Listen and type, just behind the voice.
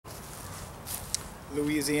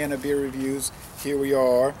Louisiana beer reviews. Here we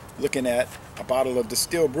are looking at a bottle of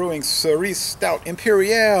Distilled Brewing Cerise Stout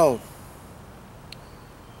Imperial.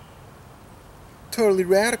 Totally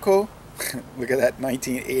radical. Look at that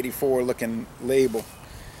 1984 looking label.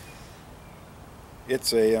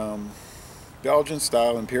 It's a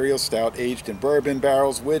Belgian-style Imperial Stout aged in bourbon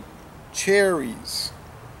barrels with cherries.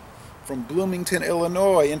 From Bloomington,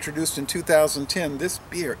 Illinois, introduced in 2010. This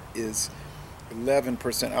beer is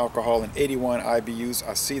 11% alcohol and 81 IBUs.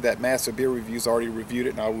 I see that Master Beer Reviews already reviewed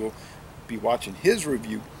it, and I will be watching his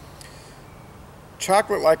review.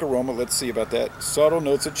 Chocolate-like aroma, let's see about that. Subtle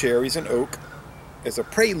notes of cherries and oak as a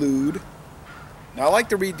prelude. Now, I like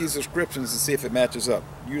to read these descriptions and see if it matches up.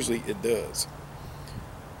 Usually it does.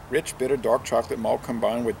 Rich, bitter, dark chocolate malt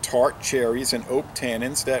combined with tart, cherries, and oak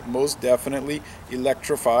tannins that most definitely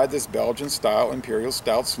electrify this Belgian-style Imperial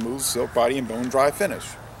Stout smooth silk body and bone-dry finish.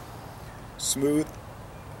 Smooth,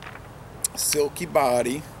 silky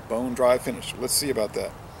body, bone-dry finish. Let's see about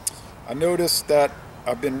that. I noticed that I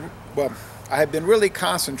have been really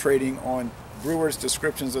concentrating on brewers'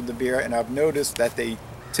 descriptions of the beer, and I've noticed that they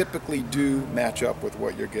typically do match up with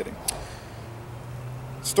what you're getting.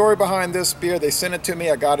 Story behind this beer, they sent it to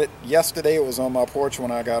me. I got it yesterday. It was on my porch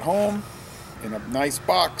when I got home in a nice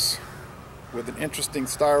box with an interesting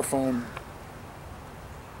styrofoam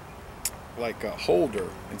like a holder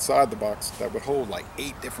inside the box that would hold like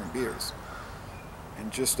 8 different beers.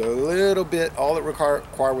 And just a little bit, all it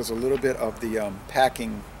required was a little bit of the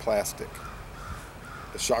packing plastic,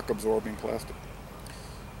 the shock absorbing plastic.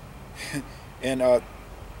 And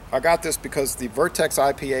I got this because the Vertex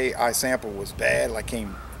IPA I sampled was bad, like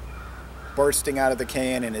came bursting out of the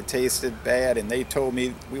can, and it tasted bad. And they told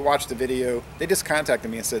me, we watched the video, they just contacted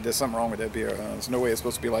me and said there's something wrong with that beer. There's no way it's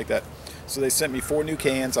supposed to be like that. So they sent me 4 new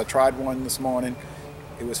cans. I tried one this morning.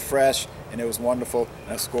 It was fresh and it was wonderful,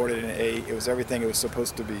 and I scored it an A. It was everything it was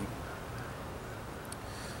supposed to be.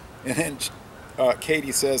 And then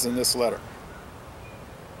Katie says in this letter,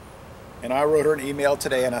 and I wrote her an email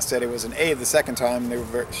today and I said it was an A the second time,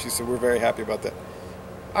 and she said we're very happy about that.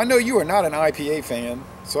 I know you are not an IPA fan,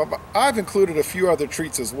 so I've included a few other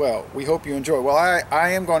treats as well. We hope you enjoy. Well,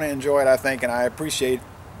 I am going to enjoy it, I think, and I appreciate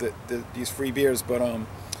these free beers, but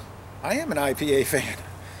I am an IPA fan.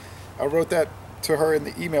 I wrote that to her in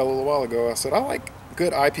the email a little while ago. I said I like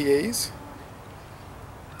good IPAs.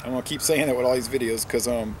 I'm going to keep saying that with all these videos because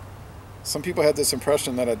some people have this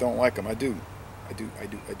impression that I don't like them. I do.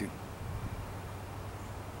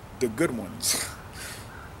 The good ones.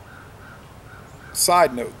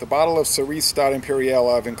 Side note, the bottle of Cerise Stout Imperial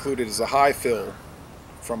I've included is a high fill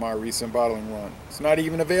from our recent bottling run. It's not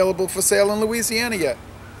even available for sale in Louisiana yet.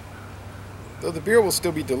 Though the beer will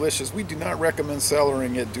still be delicious, we do not recommend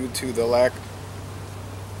cellaring it due to the lack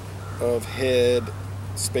of head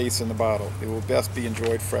space in the bottle. It will best be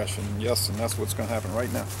enjoyed fresh, and yes, and that's what's going to happen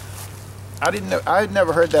right now. I had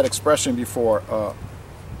never heard that expression before.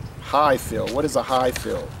 High fill. What is a high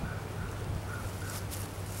fill?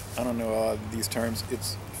 I don't know these terms.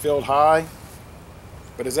 It's filled high,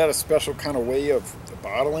 but is that a special kind of way of the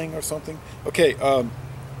bottling or something? Okay. I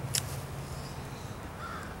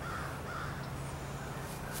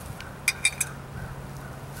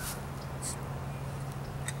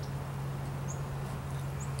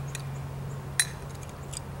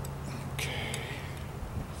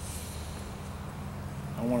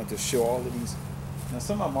wanted to show all of these. Now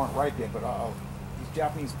some of them aren't ripe yet, but these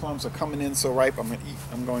Japanese plums are coming in so ripe.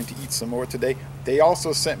 I'm going to eat some more today. They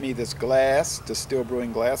also sent me this glass, Distilled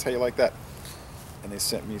Brewing glass. How you like that? And they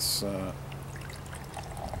sent me some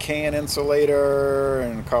can insulator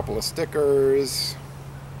and a couple of stickers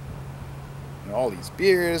and all these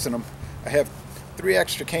beers. And I have 3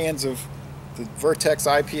 extra cans of the Vertex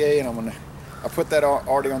IPA, and I put that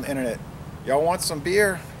already on the internet. Y'all want some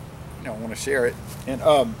beer? You know, I want to share it. And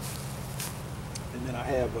then I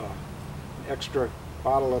have an extra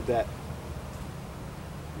bottle of that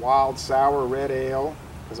wild sour red ale,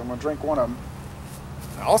 because I'm going to drink one of them.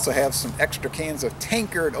 I also have some extra cans of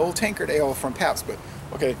old tankard ale from Pabst, but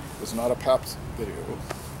okay, it's not a Pabst video.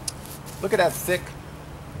 Look at that thick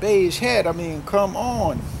beige head. I mean, come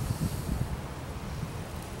on.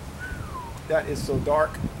 That is so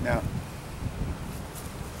dark. Now,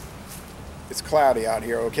 it's cloudy out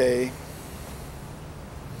here, okay?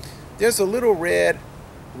 There's a little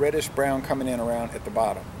reddish brown coming in around at the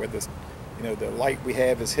bottom where this, the light we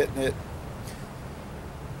have is hitting it.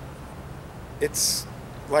 It's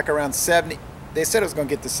like around 70. They said it was going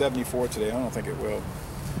to get to 74 today. I don't think it will.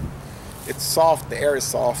 It's soft. The air is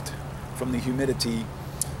soft from the humidity,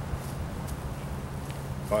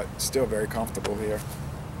 but still very comfortable here.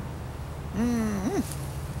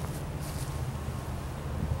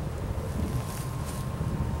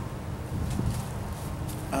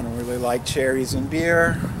 I don't really like cherries in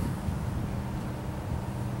beer,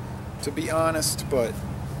 to be honest, but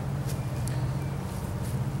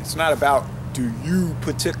it's not about do you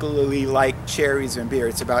particularly like cherries in beer.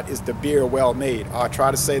 It's about, is the beer well made? I try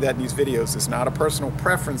to say that in these videos. It's not a personal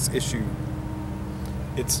preference issue.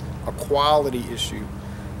 It's a quality issue.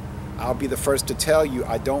 I'll be the first to tell you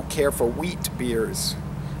I don't care for wheat beers.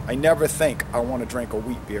 I never think I want to drink a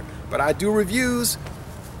wheat beer. But I do reviews,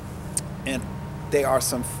 and there are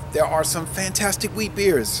some fantastic wheat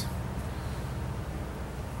beers.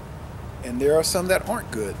 And there are some that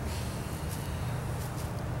aren't good.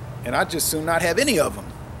 And I'd just soon not have any of them.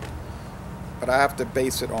 But I have to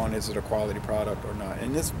base it on, is it a quality product or not?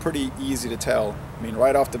 And it's pretty easy to tell. I mean,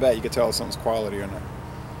 right off the bat, you can tell if something's quality or not.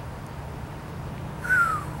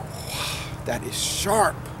 That is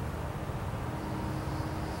sharp.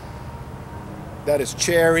 That is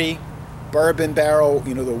cherry, bourbon barrel,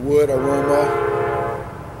 you know, the wood aroma.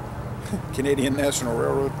 Canadian National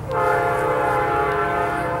Railroad.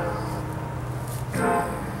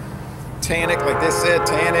 Tannic, like they said,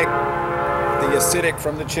 tannic, the acidic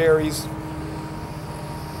from the cherries.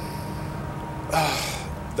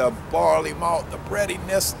 The barley malt, the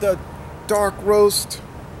breadiness, the dark roast,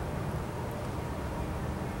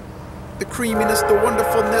 the creaminess, the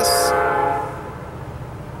wonderfulness.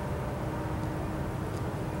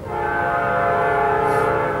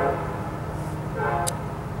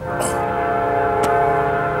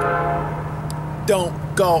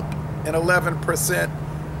 Don't gulp an 11%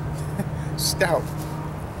 stout,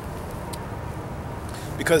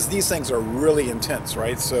 because these things are really intense,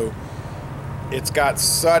 right? So it's got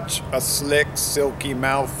such a slick, silky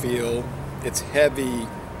mouthfeel. It's heavy.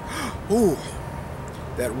 Ooh,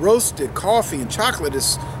 that roasted coffee and chocolate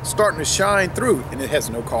is starting to shine through, and it has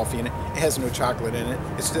no coffee in it. It has no chocolate in it.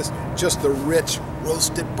 It's just the rich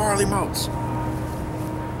roasted barley malts.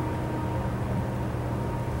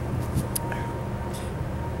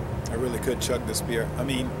 I really could chug this beer. I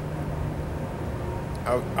mean,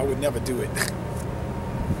 I would never do it.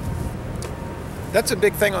 That's a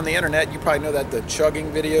big thing on the internet. You probably know that, the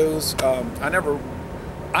chugging videos.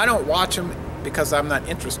 I don't watch them because I'm not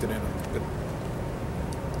interested in them. But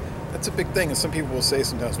that's a big thing. And some people will say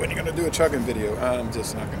sometimes, when are you going to do a chugging video? I'm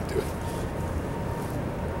just not going to do it.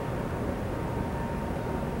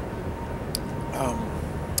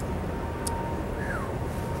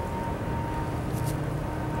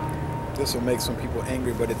 This will make some people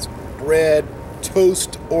angry, but it's bread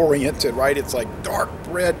toast oriented, right? It's like dark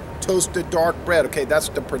bread, toasted dark bread. Okay, that's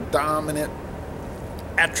the predominant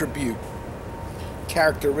attribute,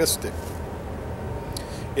 characteristic.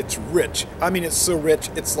 It's rich. I mean, it's so rich,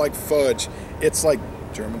 it's like fudge. It's like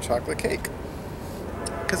German chocolate cake.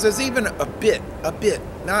 Because there's even a bit,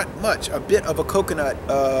 not much, a bit of a coconut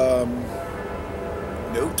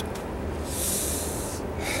note.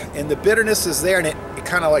 And the bitterness is there, and it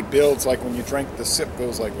kind of like builds, like when you drink, the sip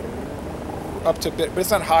goes like up to bit, but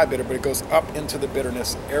it's not high bitter, but it goes up into the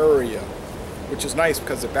bitterness area, which is nice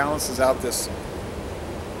because it balances out this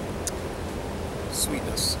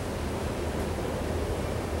sweetness.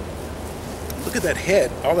 Look at that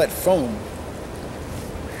head, all that foam.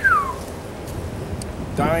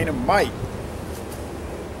 Dynamite.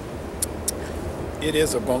 It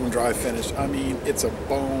is a bone dry finish. I mean, it's a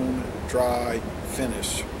bone dry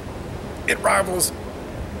finish. It rivals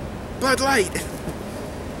Bud Light.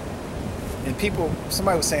 And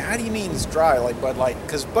somebody was saying, how do you mean it's dry like Bud Light?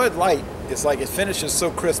 Because Bud Light is like, it finishes so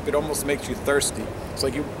crisp, it almost makes you thirsty. It's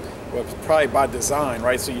like well, it's probably by design,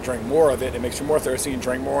 right? So you drink more of it, it makes you more thirsty, you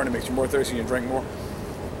drink more, and it makes you more thirsty, you drink more.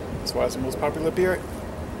 That's why it's the most popular beer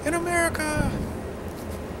in America.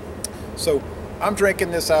 So I'm drinking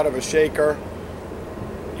this out of a shaker.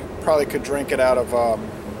 You probably could drink it out of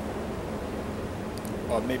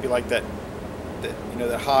maybe like that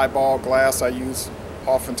highball glass I use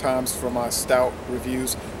oftentimes for my stout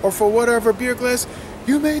reviews, or for whatever beer glass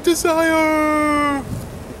you may desire.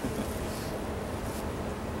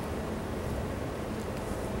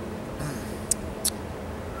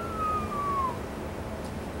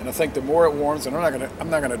 And I think the more it warms, and I'm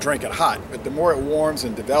not gonna drink it hot, but the more it warms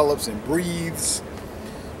and develops and breathes,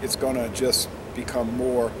 it's gonna just become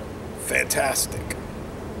more fantastic.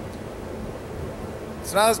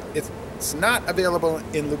 It's not available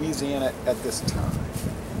in Louisiana at this time,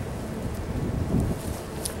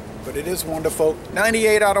 but it is wonderful.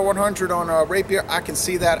 98 out of 100 on Rapier. I can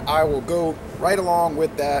see that. I will go right along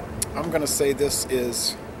with that. I'm gonna say this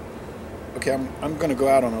is okay. I'm gonna go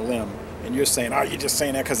out on a limb, and you're saying, oh, you're just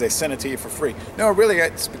saying that because they sent it to you for free. No, really,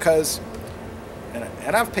 it's because,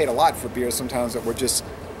 and I've paid a lot for beers sometimes that were just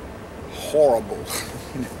horrible,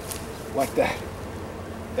 like that.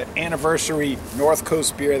 that anniversary North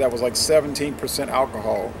Coast beer that was like 17%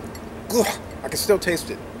 alcohol. Ugh, I can still taste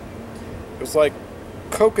it. It was like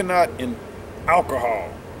coconut and alcohol.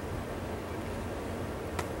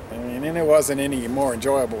 I mean, and it wasn't any more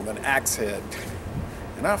enjoyable than Axe Head.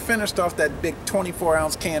 And I finished off that big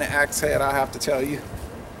 24-ounce can of Axe Head, I have to tell you.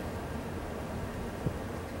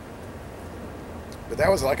 But that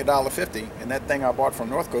was like $1.50, and that thing I bought from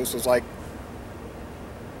North Coast was like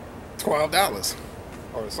 $12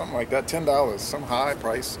 or something like that, $10, some high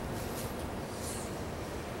price.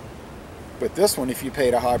 But this one, if you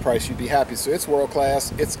paid a high price, you'd be happy. So it's world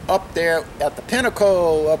class. It's up there at the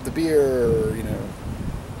pinnacle of the beer, you know,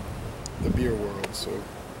 the beer world. So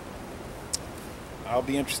I'll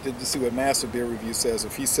be interested to see what Massive Beer Review says.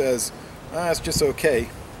 If he says, it's just okay,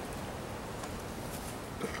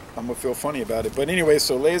 I'm gonna feel funny about it. But anyway,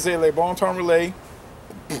 so Laissez Le Bon Temps Relais.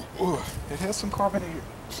 It has some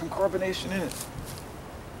carbonation in it.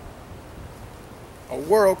 A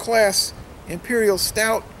world-class Imperial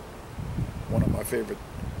Stout, one of my favorite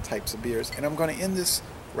types of beers. And I'm going to end this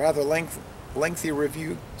rather lengthy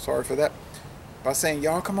review, sorry for that, by saying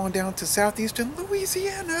y'all come on down to southeastern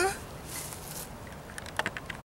Louisiana